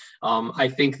 But I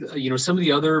think, some of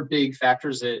the other big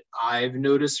factors that I've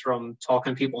noticed from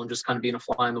talking to people and just kind of being a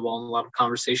fly on the wall in a lot of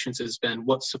conversations has been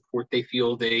what support they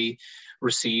feel they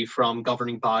receive from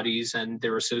governing bodies and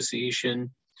their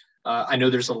association. I know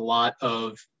there's a lot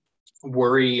of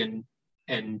worry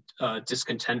and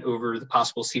discontent over the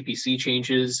possible CPC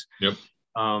changes. Yep.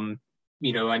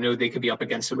 I know they could be up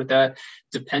against it with that.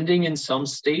 Depending in some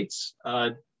states,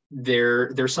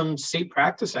 there's some state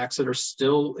practice acts that are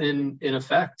still in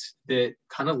effect that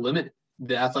kind of limit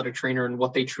the athletic trainer and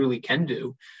what they truly can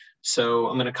do. So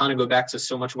I'm going to kind of go back to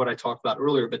so much of what I talked about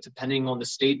earlier, but depending on the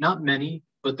state, not many,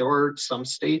 but there are some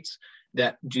states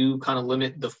that do kind of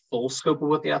limit the full scope of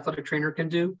what the athletic trainer can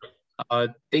do.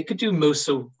 They could do most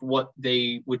of what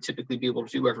they would typically be able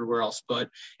to do everywhere else, but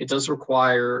it does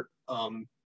require a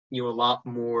lot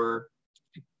more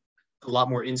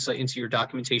insight into your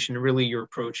documentation and really your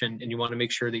approach, and you want to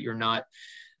make sure that you're not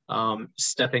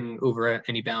stepping over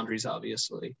any boundaries,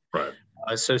 obviously. Right.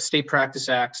 So state practice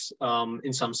acts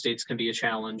in some states can be a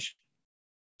challenge.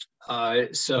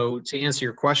 So to answer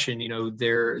your question,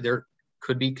 there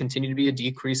could continue to be a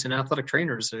decrease in athletic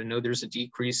trainers. I know there's a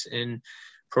decrease in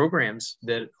programs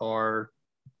that are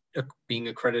being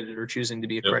accredited or choosing to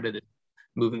be accredited. Yep.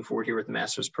 Moving forward here with the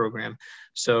master's program.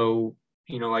 So,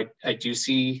 I do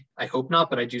see, I hope not,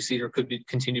 but I do see there could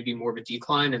continue to be more of a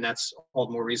decline. And that's all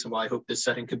the more reason why I hope this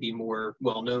setting could be more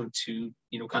well-known to,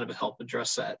 kind of help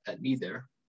address that need there.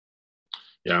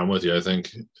 Yeah, I'm with you. I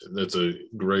think that's a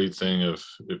great thing if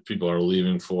people are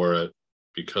leaving for it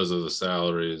because of the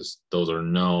salaries, those are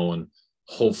no, and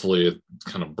hopefully it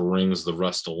kind of brings the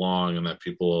rest along, and that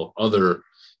people, other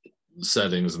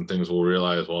settings and things will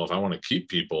realize, well, if I want to keep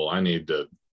people, I need to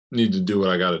do what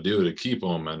I got to do to keep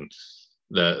them, and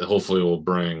that hopefully will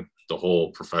bring the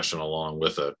whole profession along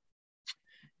with it.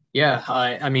 Yeah,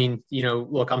 I mean,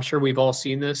 look, I'm sure we've all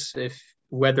seen this. If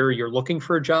whether you're looking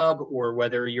for a job or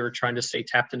whether you're trying to stay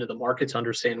tapped into the market to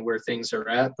understand where things are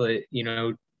at, but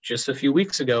just a few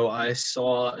weeks ago, I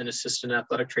saw an assistant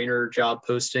athletic trainer job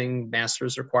posting,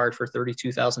 master's required for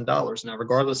 $32,000. Now,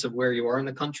 regardless of where you are in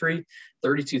the country,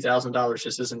 $32,000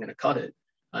 just isn't going to cut it.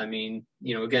 I mean,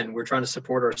 again, we're trying to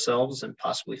support ourselves and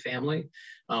possibly family.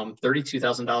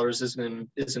 $32,000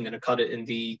 isn't going to cut it in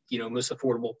the most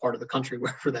affordable part of the country,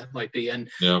 wherever that might be. And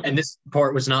this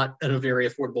part was not in a very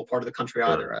affordable part of the country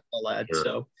either, I'll add. Sure.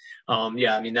 So, I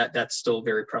mean that's still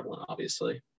very prevalent,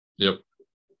 obviously. Yep.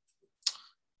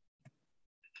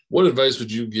 What advice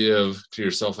would you give to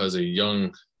yourself as a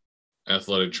young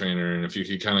athletic trainer? And if you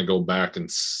could kind of go back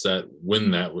and set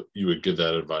when that you would give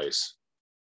that advice.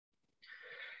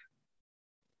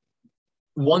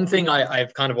 One thing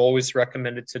I've kind of always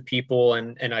recommended to people,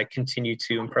 and I continue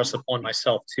to impress upon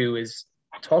myself too, is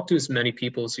talk to as many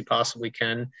people as you possibly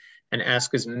can and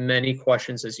ask as many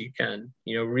questions as you can.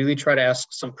 You know, really try to ask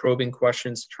some probing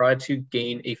questions, try to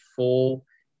gain a full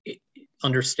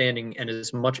understanding and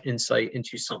as much insight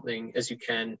into something as you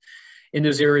can in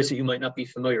those areas that you might not be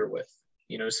familiar with.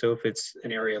 You know, so if it's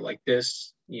an area like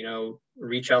this, you know,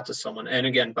 reach out to someone. And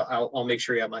again, but I'll make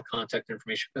sure you have my contact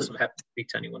information because I'm happy to speak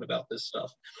to anyone about this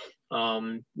stuff.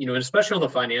 You know, and especially on the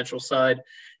financial side,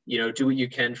 you know, do what you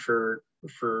can for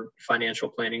financial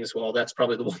planning as well. That's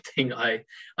probably the one thing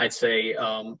I'd say.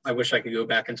 I wish I could go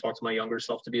back and talk to my younger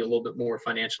self to be a little bit more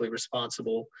financially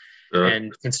responsible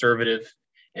and conservative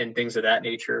and things of that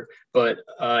nature. But,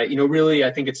 you know, really,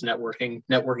 I think it's networking.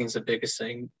 Networking is the biggest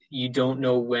thing. You don't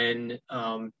know when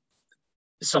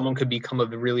someone could become a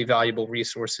really valuable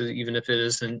resource, even if it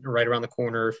isn't right around the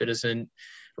corner, if it isn't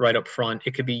right up front,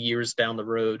 it could be years down the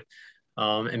road.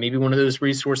 And maybe one of those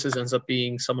resources ends up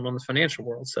being someone on the financial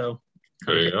world. So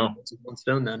there you go. One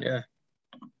stone then, yeah.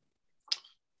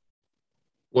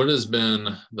 What has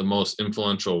been the most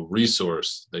influential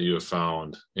resource that you have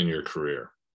found in your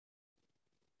career?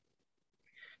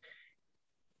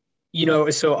 You know,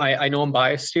 so I know I'm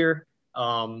biased here,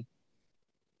 and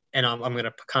I'm going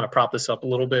to kind of prop this up a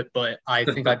little bit, but I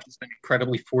think I've just been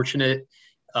incredibly fortunate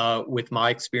with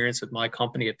my experience with my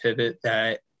company at Pivot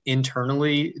that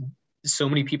internally, so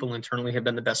many people internally have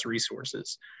been the best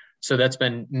resources. So that's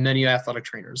been many athletic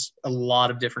trainers, a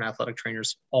lot of different athletic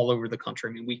trainers all over the country.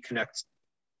 I mean, we connect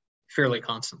fairly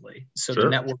constantly. So the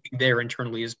networking there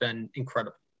internally has been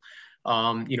incredible.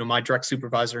 You know, my direct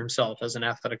supervisor himself as an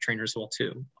athletic trainer as well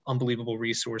too, unbelievable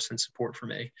resource and support for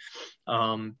me.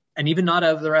 And even not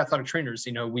other athletic trainers,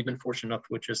 you know, we've been fortunate enough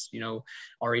with just, you know,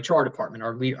 our HR department,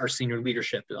 our senior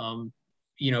leadership,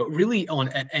 you know, really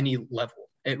at any level,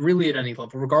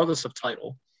 regardless of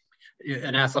title,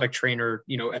 an athletic trainer,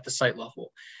 you know, at the site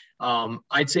level.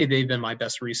 I'd say they've been my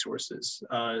best resources.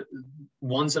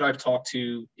 Ones that I've talked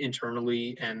to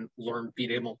internally and being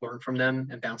able to learn from them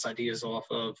and bounce ideas off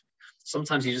of.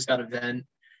 Sometimes you just got to vent.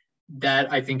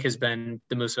 That I think has been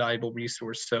the most valuable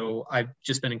resource. So I've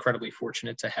just been incredibly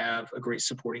fortunate to have a great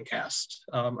supporting cast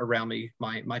around me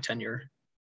my tenure.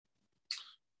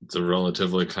 It's a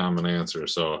relatively common answer,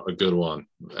 so a good one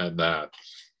at that.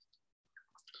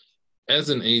 As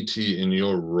an AT in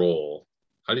your role,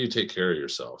 how do you take care of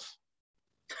yourself?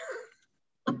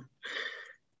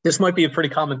 This might be a pretty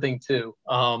common thing too.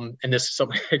 And this is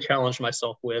something I challenge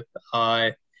myself with.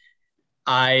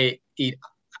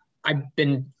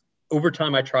 Over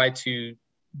time, I try to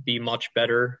be much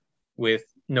better with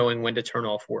knowing when to turn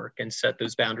off work and set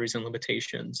those boundaries and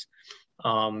limitations.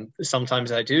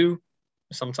 Sometimes I do.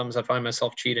 Sometimes I find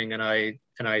myself cheating and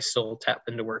I still tap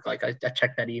into work. Like I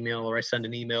check that email or I send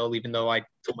an email, even though I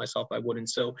told myself I wouldn't.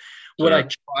 So what I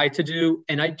try to do,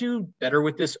 and I do better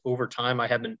with this over time, I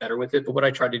have been better with it, but what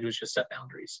I try to do is just set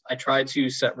boundaries. I try to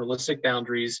set realistic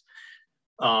boundaries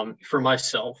for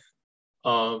myself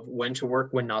of when to work,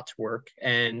 when not to work.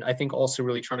 And I think also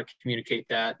really trying to communicate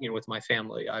that, you know, with my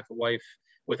family. I have a wife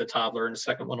with a toddler and a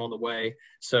second one on the way.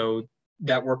 So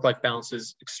that work-life balance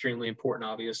is extremely important,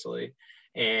 obviously.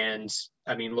 And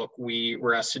I mean, look,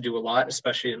 we're asked to do a lot,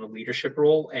 especially in a leadership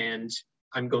role. And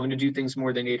I'm going to do things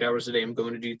more than 8 hours a day. I'm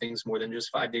going to do things more than just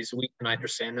 5 days a week. And I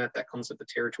understand that comes with the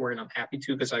territory, and I'm happy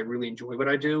to, because I really enjoy what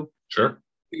I do. Sure.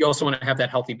 You also want to have that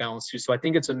healthy balance too. So I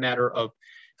think it's a matter of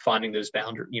finding those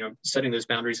boundaries, you know, setting those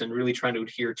boundaries and really trying to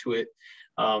adhere to it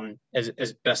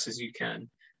as best as you can.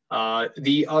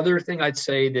 The other thing I'd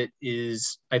say that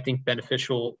is, I think,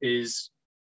 beneficial is,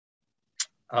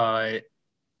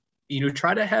 you know,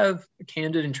 try to have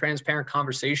candid and transparent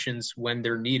conversations when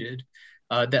they're needed.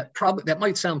 That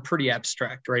might sound pretty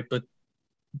abstract, right? But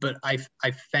I've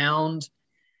found,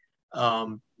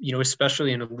 you know,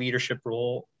 especially in a leadership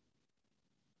role,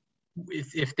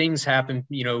 if things happen,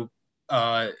 you know,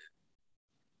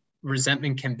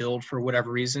 resentment can build for whatever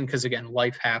reason, because again,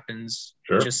 life happens.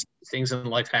 Just things in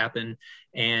life happen.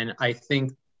 And I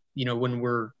think, you know, when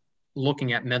we're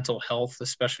looking at mental health,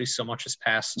 especially so much this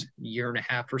past year and a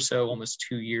half or so, almost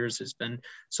 2 years, has been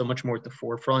so much more at the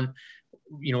forefront.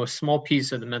 You know, a small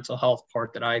piece of the mental health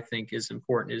part that I think is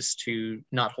important is to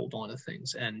not hold on to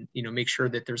things and, you know, make sure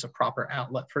that there's a proper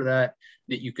outlet for that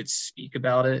you could speak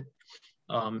about it.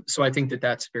 So I think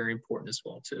that's very important as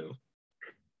well too.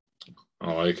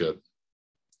 I like it.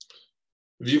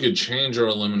 if you could change or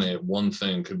eliminate one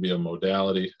thing, could be a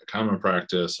modality, a common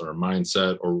practice, or a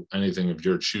mindset, or anything of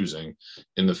your choosing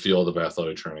in the field of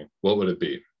athletic training, what would it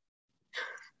be?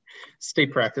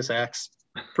 State practice acts.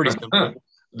 Pretty simple.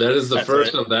 That is the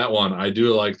first of that one. I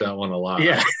do like that one a lot.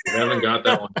 Yeah. I haven't got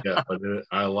that one yet, but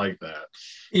I like that.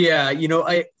 Yeah,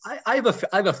 I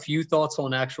have a few thoughts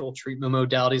on actual treatment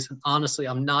modalities, and honestly,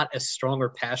 I'm not as strong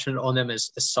or passionate on them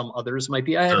as some others might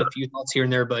be. I have a few thoughts here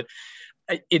and there, but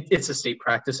it's a state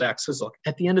practice act. So look,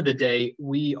 at the end of the day,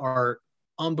 we are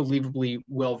unbelievably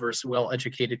well-versed,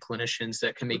 well-educated clinicians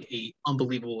that can make a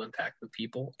unbelievable impact with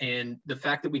people. And the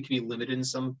fact that we can be limited in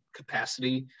some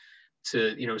capacity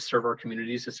to, serve our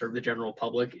communities, to serve the general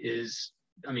public is,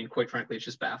 quite frankly, it's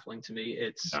just baffling to me.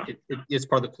 It's part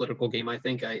of the political game. I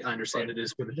think I understand It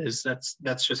is what it is.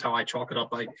 That's just how I chalk it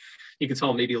up. You can tell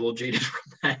I'm maybe a little jaded from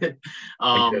that.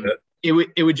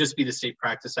 It would just be the state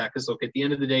practice act. Because look, at the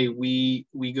end of the day, we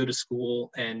go to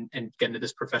school and get into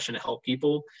this profession to help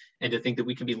people, and to think that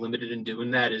we can be limited in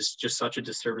doing that is just such a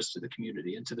disservice to the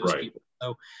community and to those people.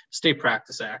 So state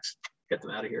practice acts, get them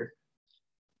out of here.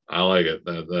 I like it.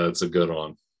 That's a good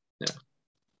one. Yeah.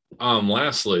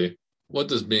 Lastly, what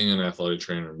does being an athletic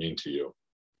trainer mean to you?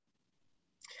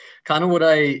 Kind of what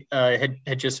I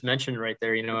had just mentioned right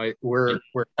there. We're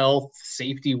health,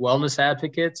 safety, wellness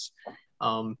advocates.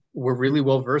 We're really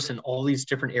well versed in all these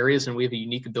different areas, and we have a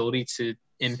unique ability to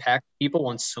impact people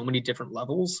on so many different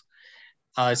levels.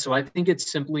 So I think it's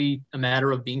simply a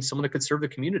matter of being someone that could serve the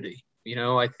community.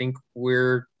 I think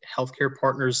we're healthcare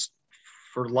partners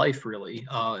for life, really.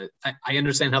 I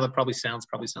understand how that probably sounds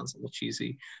a little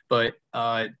cheesy, but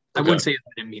I wouldn't say I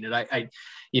didn't mean it. I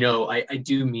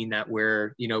do mean that,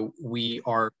 where, we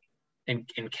are and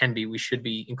can be, we should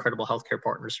be incredible healthcare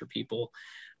partners for people.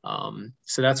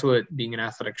 So that's what being an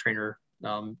athletic trainer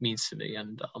means to me.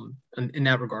 And in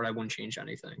that regard, I wouldn't change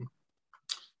anything.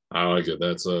 I like it.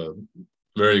 That's a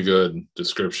very good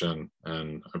description,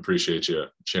 and I appreciate you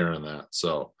sharing that.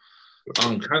 So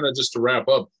kind of just to wrap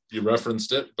up, you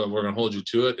referenced it, but we're going to hold you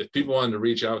to it. If people wanted to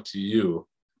reach out to you,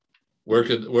 where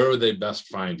would they best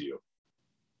find you?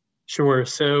 Sure.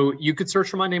 So you could search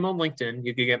for my name on LinkedIn.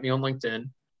 You could get me on LinkedIn.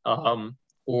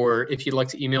 Or if you'd like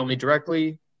to email me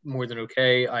directly, more than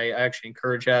okay. I actually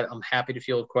encourage that. I'm happy to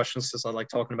field questions because I like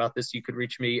talking about this. You could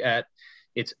reach me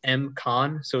it's M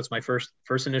Kahn. So it's my first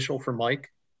initial for Mike,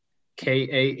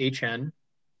 KAHN,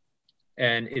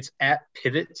 and it's at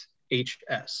Pivot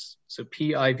HS. So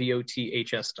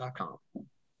PIVOTHS.com.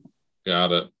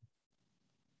 Got it.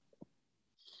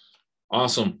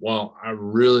 Awesome. Well, I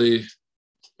really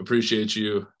appreciate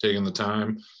you taking the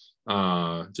time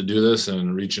to do this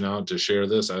and reaching out to share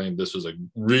this. I think this was a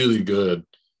really good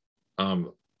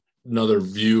another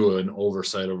view and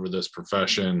oversight over this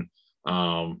profession,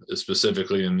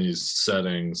 specifically in these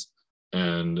settings,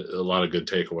 and a lot of good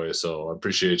takeaways. So I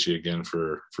appreciate you again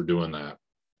for doing that.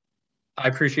 I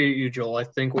appreciate you, Joel. I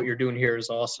think what you're doing here is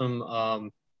awesome.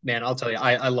 Man, I'll tell you,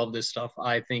 I love this stuff.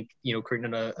 I think,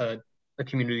 creating a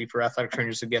community for athletic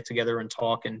trainers to get together and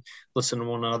talk and listen to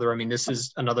one another. This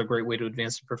is another great way to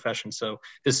advance the profession. So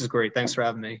this is great. Thanks for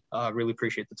having me. Really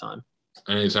appreciate the time.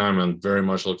 Anytime, and very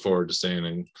much look forward to staying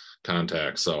in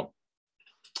contact. So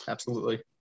absolutely.